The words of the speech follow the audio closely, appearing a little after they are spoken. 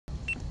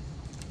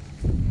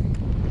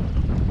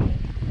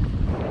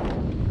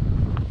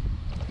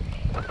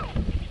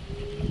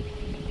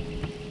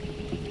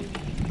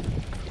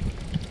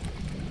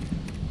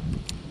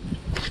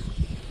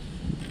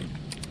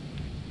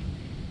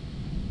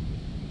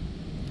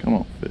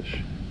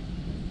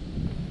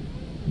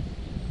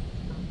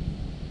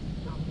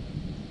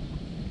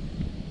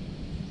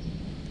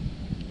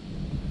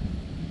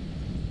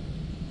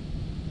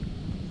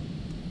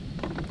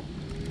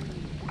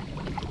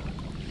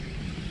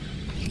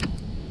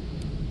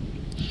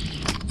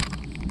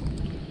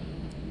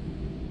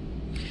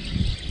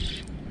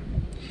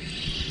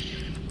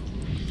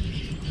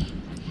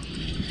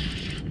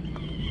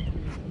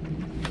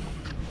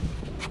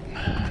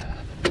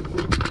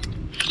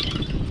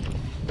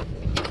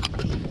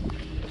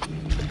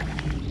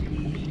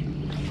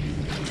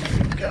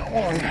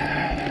one.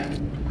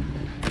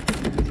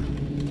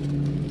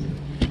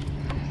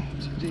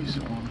 It's a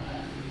decent one.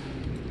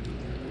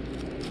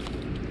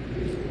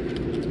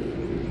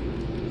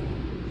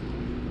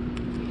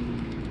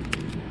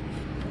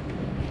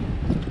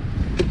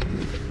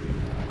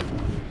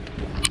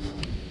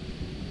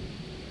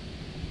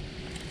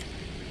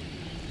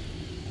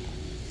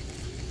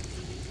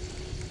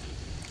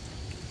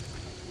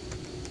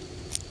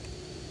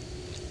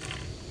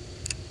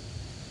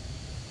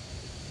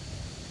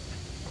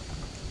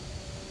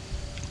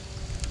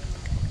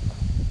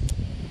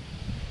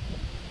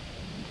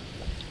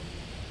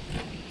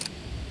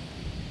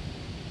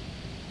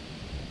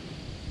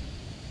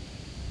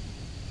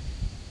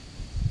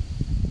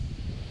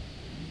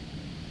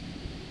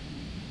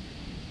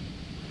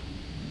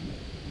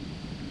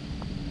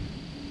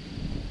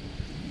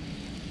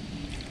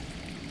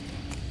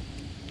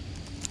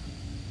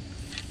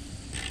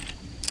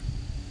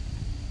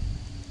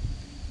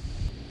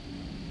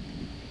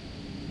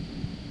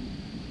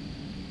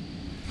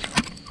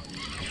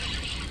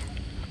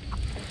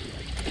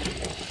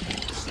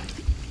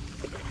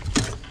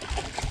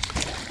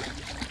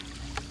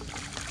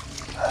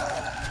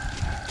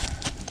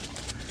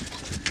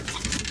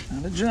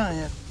 Not a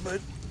giant,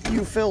 but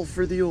you fell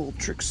for the old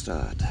trick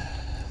start. There.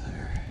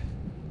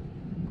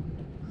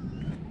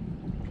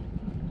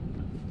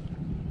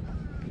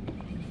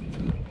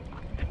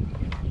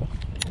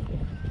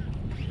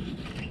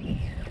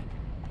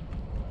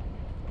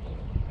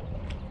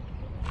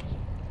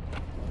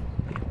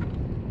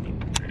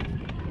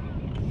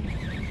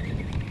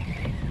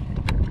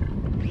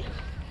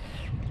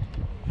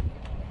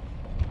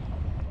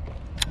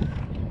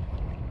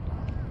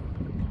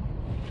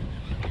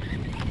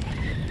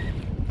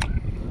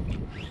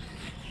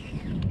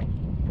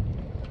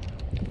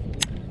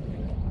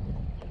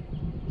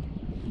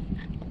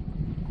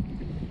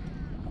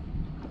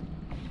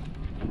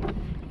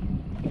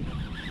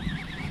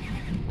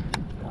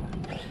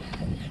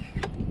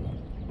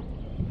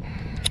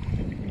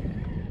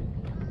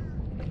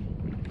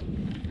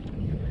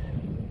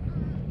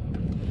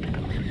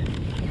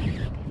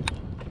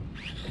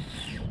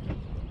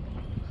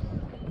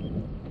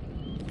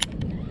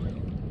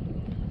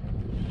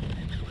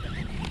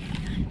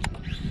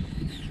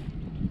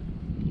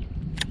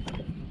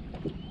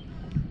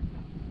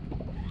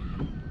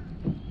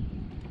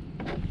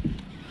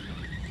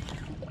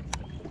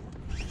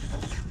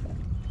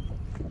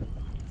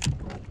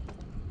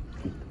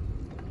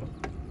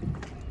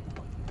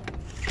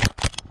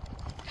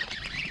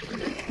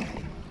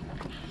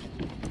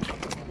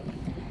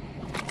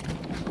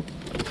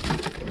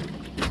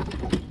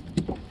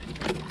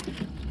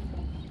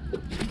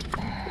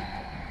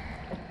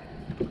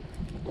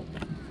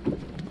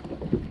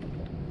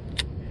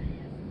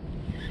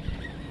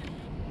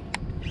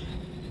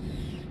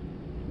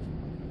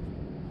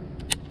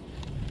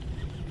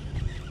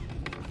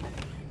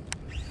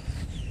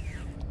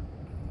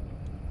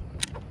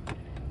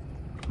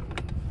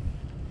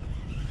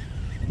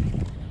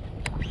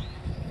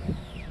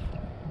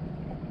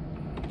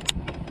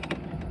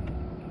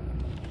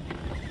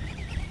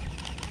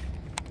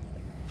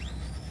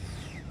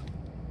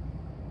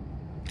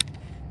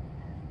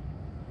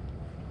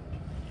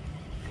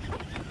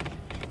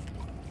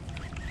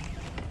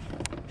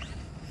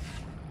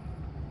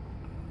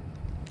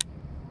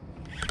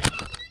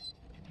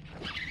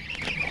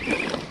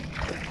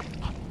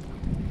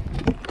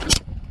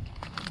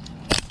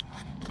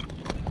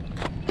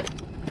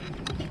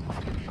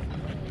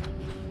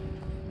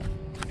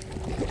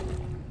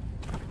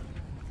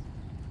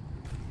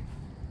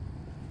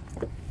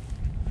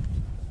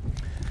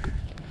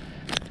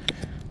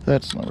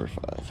 That's number 5.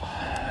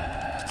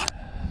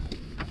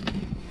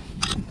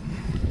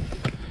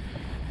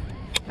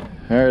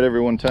 All right,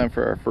 everyone, time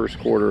for our first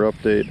quarter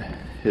update.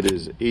 It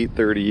is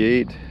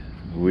 8:38.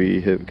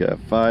 We have got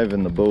 5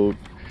 in the boat.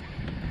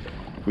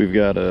 We've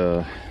got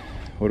a,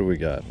 what do we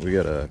got? We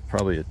got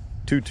probably a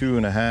 2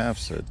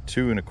 2.5s, a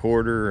 2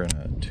 1/4, and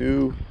a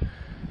 2,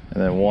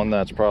 and then one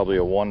that's probably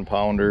a 1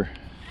 pounder.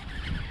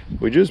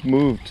 We just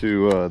moved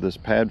to this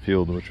pad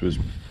field, which was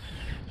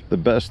the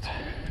best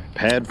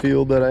pad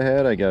field that I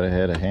had.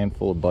 had a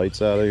handful of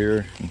bites out of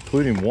here,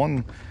 including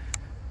one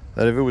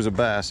that, if it was a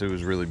bass, it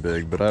was really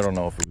big, but I don't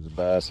know if it was a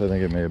bass. I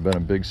think it may have been a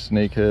big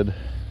snakehead.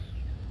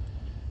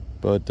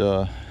 But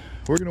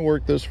we're gonna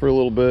work this for a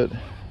little bit.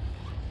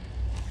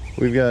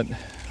 We've got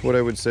what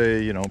I would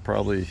say, you know,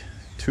 probably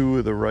 2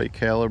 of the right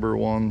caliber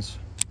ones.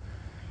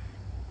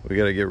 We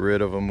got to get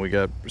rid of them. We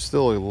got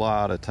still a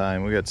lot of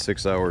time. We got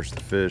 6 hours to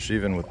fish,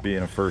 even with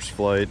being a first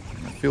flight.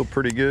 I feel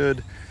pretty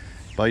good.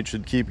 Bite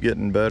should keep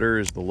getting better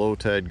as the low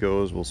tide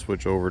goes. We'll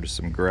switch over to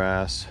some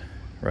grass.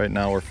 Right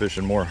now we're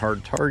fishing more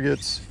hard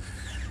targets,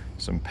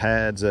 some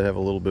pads that have a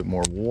little bit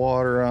more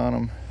water on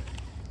them.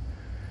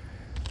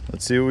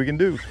 Let's see what we can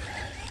do.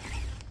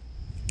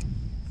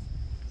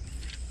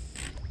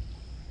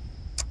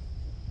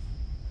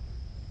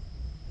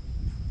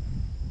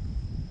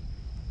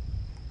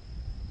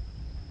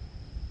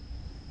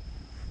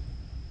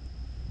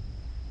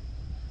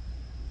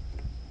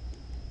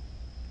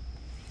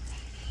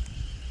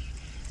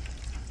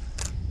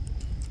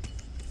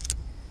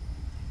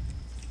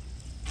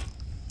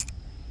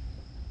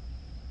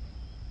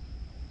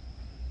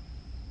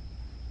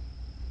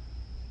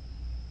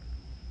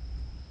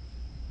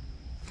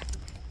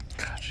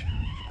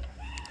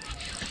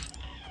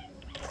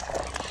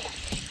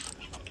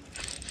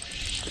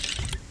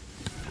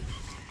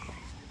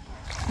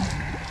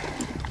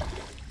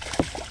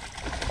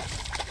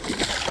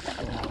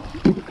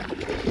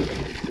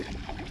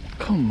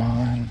 Come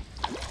on.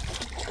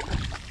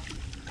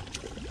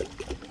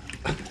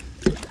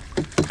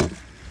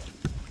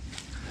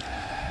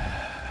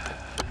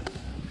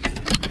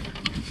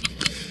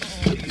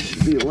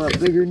 Should be a lot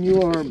bigger than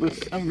you are,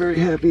 but I'm very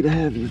happy to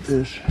have you,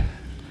 fish.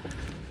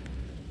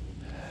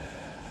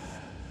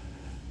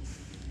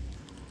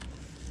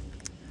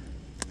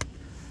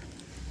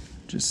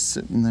 Just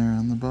sitting there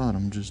on the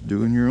bottom, just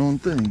doing your own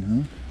thing,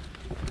 huh?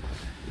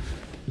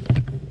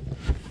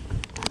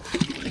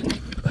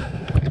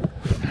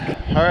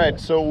 All right,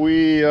 so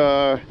we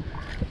are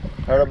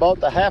at about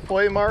the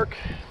halfway mark.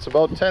 It's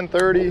about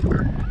 10:30.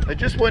 I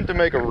just went to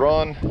make a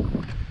run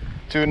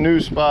to a new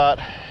spot,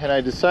 and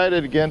I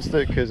decided against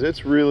it because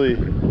it's really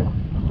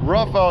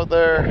rough out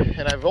there,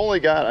 and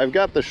I've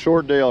got the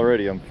short day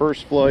already. I'm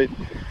first flight.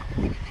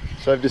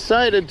 So I've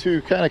decided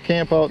to kind of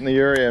camp out in the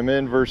area I'm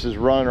in versus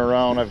running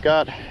around. I've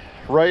got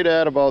right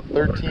at about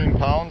 13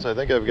 pounds. I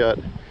think I've got,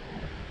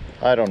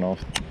 I don't know,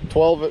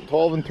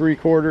 12 and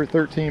 3/4,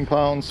 13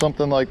 pounds,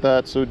 something like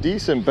that. So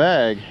decent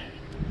bag.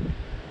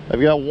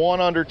 I've got one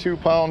under 2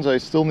 pounds I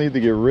still need to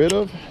get rid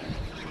of.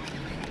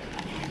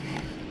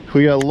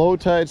 We got low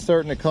tide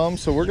starting to come,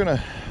 so we're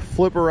gonna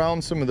flip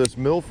around some of this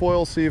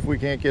milfoil, see if we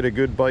can't get a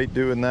good bite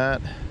doing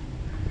that.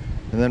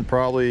 And then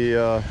probably,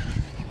 yeah,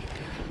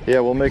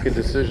 we'll make a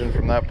decision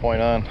from that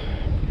point on.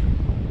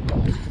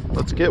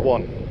 Let's get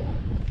one.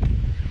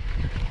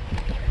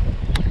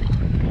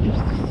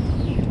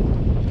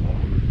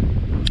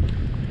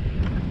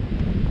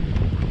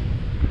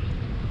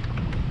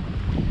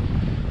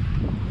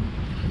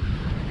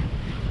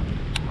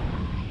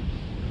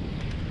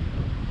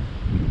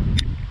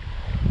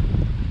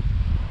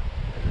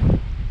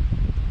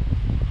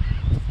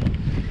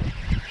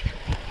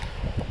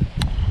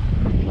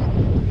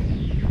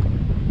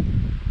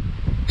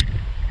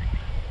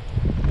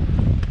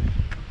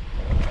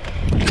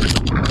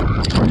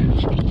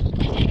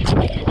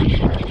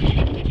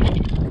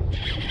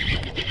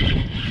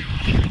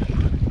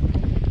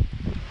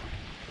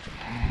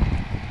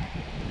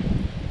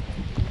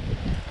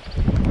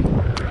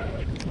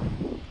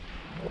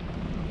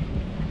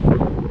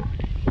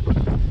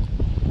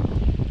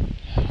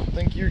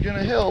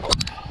 Gonna help.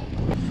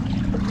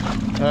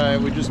 All right,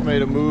 we just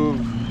made a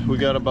move. We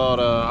got about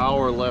an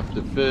hour left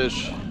to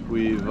fish.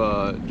 We've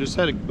just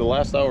had the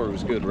last hour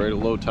was good, right at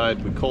low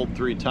tide. We culled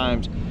 3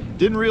 times.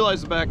 Didn't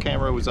realize the back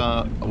camera was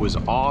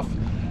off,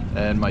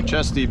 and my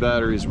chesty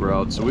batteries were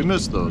out, so we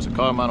missed those. I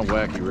caught them on a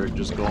wacky rig,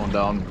 just going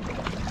down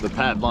the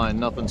pad line,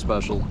 nothing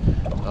special.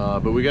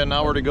 But we got an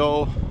hour to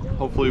go.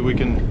 Hopefully we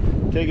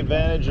can take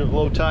advantage of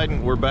low tide,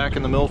 and we're back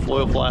in the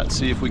milfoil flat,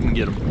 see if we can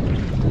get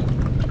them.